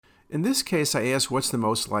In this case, I asked what's the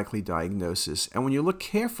most likely diagnosis, and when you look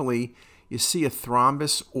carefully, you see a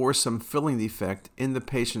thrombus or some filling defect in the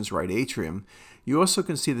patient's right atrium. You also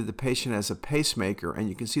can see that the patient has a pacemaker, and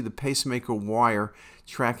you can see the pacemaker wire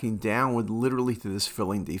tracking downward literally to this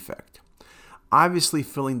filling defect. Obviously,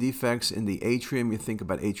 filling defects in the atrium, you think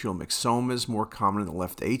about atrial myxomas, more common in the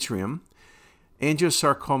left atrium.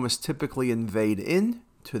 Angiosarcomas typically invade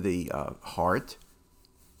into the heart.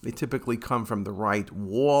 They typically come from the right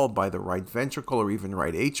wall by the right ventricle or even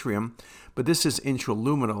right atrium, but this is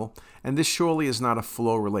intraluminal, and this surely is not a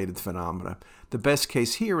flow-related phenomena. The best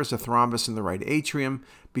case here is a thrombus in the right atrium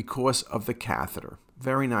because of the catheter.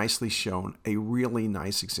 Very nicely shown, a really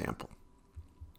nice example.